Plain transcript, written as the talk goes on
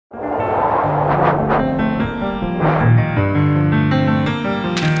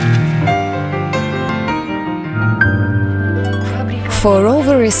For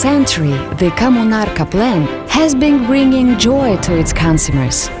over a century, the Коммунарка plant has been bringing joy to its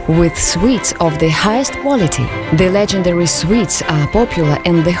consumers with sweets of the highest quality. The legendary sweets are popular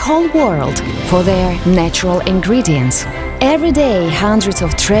in the whole world for their natural ingredients. Every day, hundreds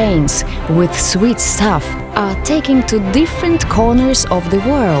of trains with sweet stuff are taken to different corners of the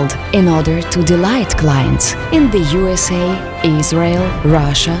world in order to delight clients in the USA, Israel,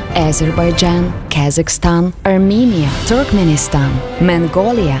 Russia, Azerbaijan, Kazakhstan, Armenia, Turkmenistan,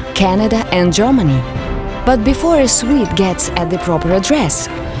 Mongolia, Canada and Germany. But before a sweet gets at the proper address,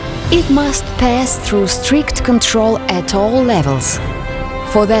 it must pass through strict control at all levels.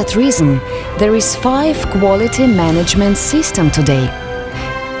 For that reason, there is 5 quality management system today.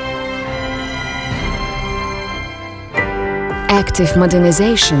 Active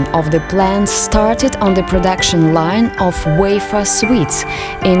modernization of the plant started on the production line of wafer sweets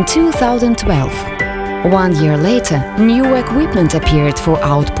in 2012. 1 year later, new equipment appeared for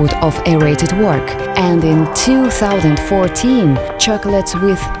output of aerated work, and in 2014, chocolates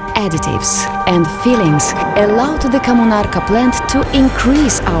with additives and fillings allowed the Коммунарка plant to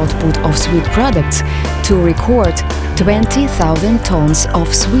increase output of sweet products to record 20,000 tons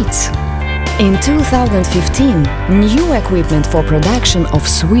of sweets. In 2015, new equipment for production of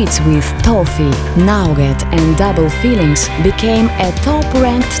sweets with toffee, nougat and double fillings became a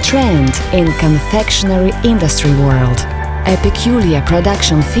top-ranked trend in confectionery industry world. A peculiar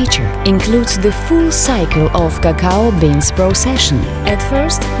production feature includes the full cycle of cacao beans processing. At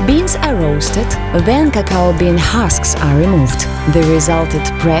first, beans are roasted, then cacao bean husks are removed. The resulted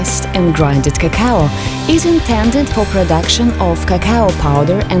pressed and grinded cacao is intended for production of cacao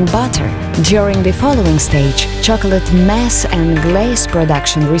powder and butter. During the following stage, chocolate mass and glaze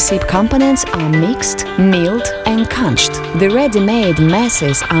production recipe components are mixed, milled and conched. The ready-made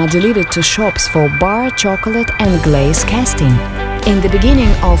masses are delivered to shops for bar chocolate and glaze casting. In the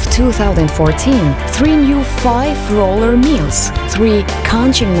beginning of 2014, 3 new 5-roller mills, 3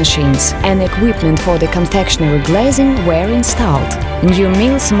 conching machines and equipment for the confectionery glazing were installed. New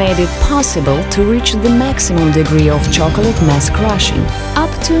mills made it possible to reach the maximum degree of chocolate mass crushing,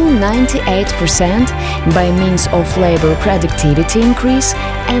 up to 98% by means of labor productivity increase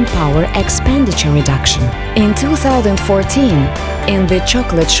and power expenditure reduction. In 2014, in the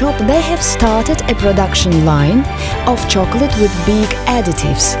chocolate shop they have started a production line of chocolate with big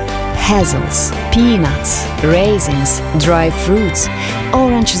additives: hazels, peanuts, raisins, dry fruits,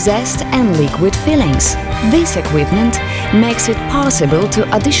 orange zest and liquid fillings. This equipment makes it possible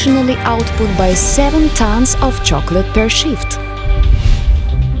to additionally output by 7 tons of chocolate per shift.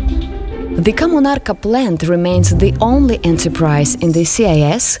 The Коммунарка plant remains the only enterprise in the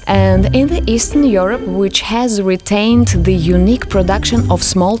CIS and in the Eastern Europe which has retained the unique production of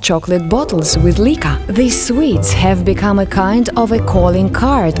small chocolate bottles with Lika. These sweets have become a kind of a calling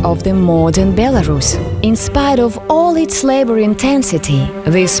card of the modern Belarus. In spite of all its labor intensity,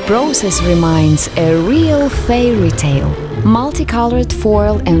 this process remains a real fairy tale. Multicolored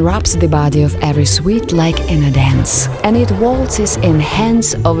foil enwraps the body of every sweet like in a dance, and it waltzes in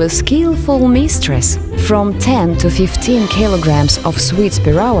hands of a skillful mistress. From 10 to 15 kilograms of sweets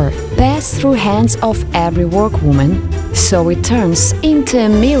per hour pass through hands of every workwoman, so it turns into a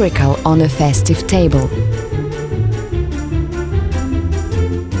miracle on a festive table.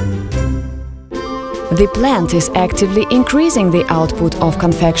 The plant is actively increasing the output of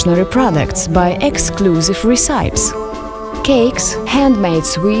confectionery products by exclusive recipes. Cakes, handmade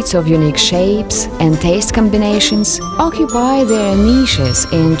sweets of unique shapes and taste combinations occupy their niches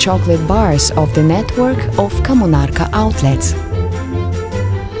in chocolate bars of the network of Коммунарка outlets.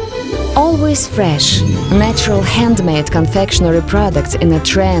 Always fresh, natural handmade confectionery products in a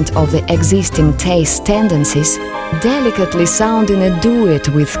trend of the existing taste tendencies delicately sound in a duet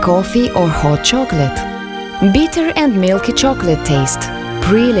with coffee or hot chocolate. Bitter and milky chocolate taste,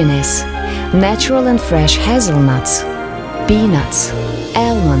 preeliness, natural and fresh hazelnuts, peanuts,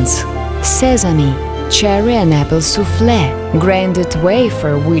 almonds, sesame, cherry and apple soufflé, grinded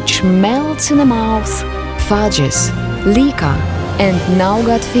wafer which melts in the mouth, fudges, Lika and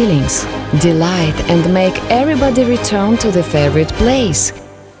nougat fillings delight and make everybody return to the favorite place,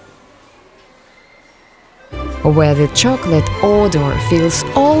 where the chocolate odor fills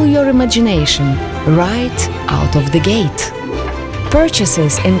all your imagination right out of the gate.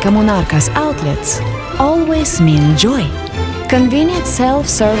 Purchases in Коммунарка's outlets always mean joy. Convenient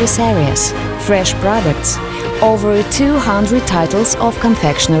self-service areas, fresh products, over 200 titles of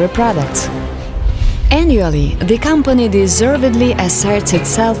confectionery products. Annually, the company deservedly asserts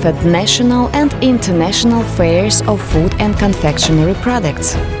itself at national and international fairs of food and confectionery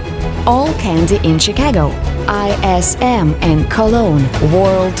products. All Candy in Chicago, ISM in Cologne,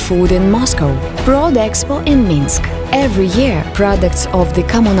 World Food in Moscow, Prodexpo in Minsk. Every year, products of the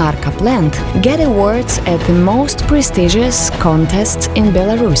Kommунарка plant get awards at the most prestigious contests in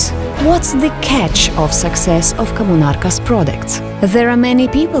Belarus. What's the catch of success of Komмунарка's products? There are many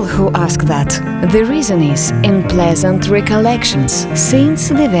people who ask that. The reason is in pleasant recollections since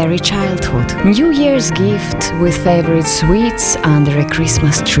the very childhood. New Year's gift with favorite sweets under a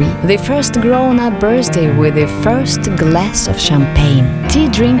Christmas tree, the first grown-up birthday with the first glass of champagne, tea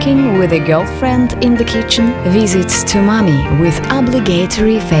drinking with a girlfriend in the kitchen, visits to mommy with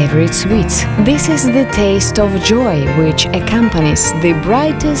obligatory favorite sweets. This is the taste of joy which accompanies the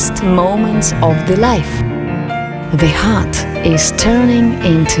brightest moments of the life. The heart is turning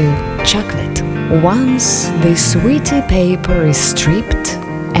into chocolate once the sweetie paper is stripped,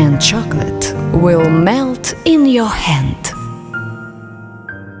 and chocolate will melt in your hand.